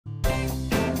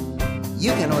You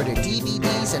can order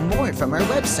DVDs and more from our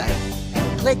website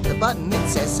and click the button that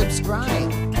says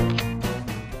subscribe.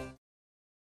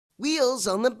 Wheels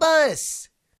on the Bus.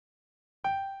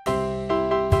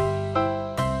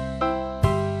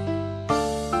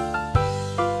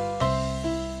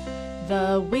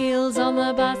 The wheels on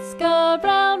the bus go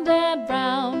round and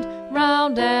round,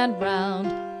 round and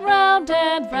round, round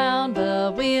and round.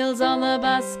 The wheels on the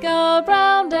bus go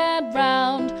round and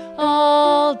round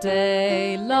all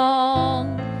day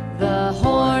long. The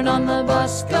horn on the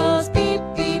bus goes beep,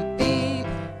 beep, beep,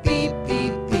 beep,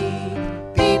 beep, beep,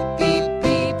 beep, beep,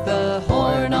 beep. The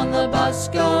horn on the bus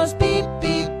goes beep,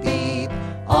 beep, beep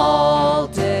all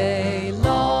day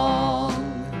long.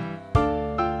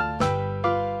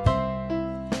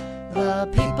 The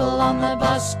people on the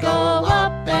bus go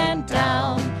up and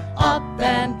down, up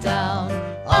and down,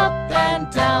 up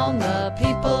and down. The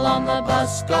people on the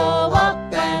bus go up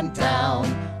and down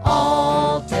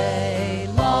all day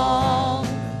long.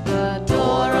 The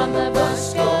door on the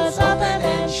bus goes open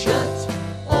and shut,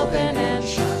 open and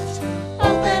shut,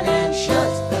 open and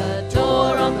shut. The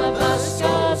door on the bus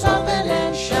goes open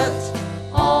and shut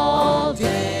all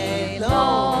day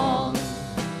long.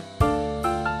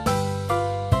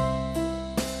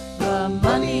 The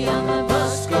money on the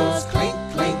bus goes clink,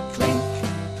 clink, clink,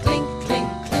 clink, clink,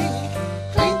 clink,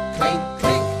 clink, clink,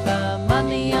 clink. The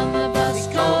money on the bus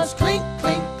goes clink,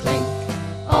 clink, clink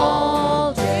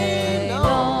all day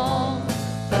long.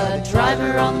 The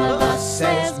driver on the bus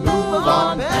says, move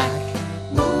on back,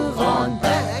 move on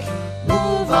back,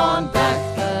 move on back.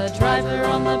 The driver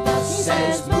on the bus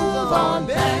says, move on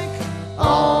back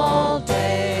all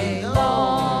day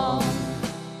long.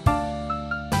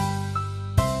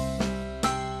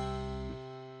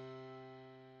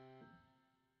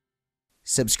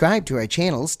 Subscribe to our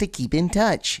channels to keep in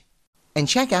touch. And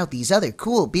check out these other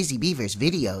cool Busy Beavers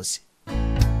videos.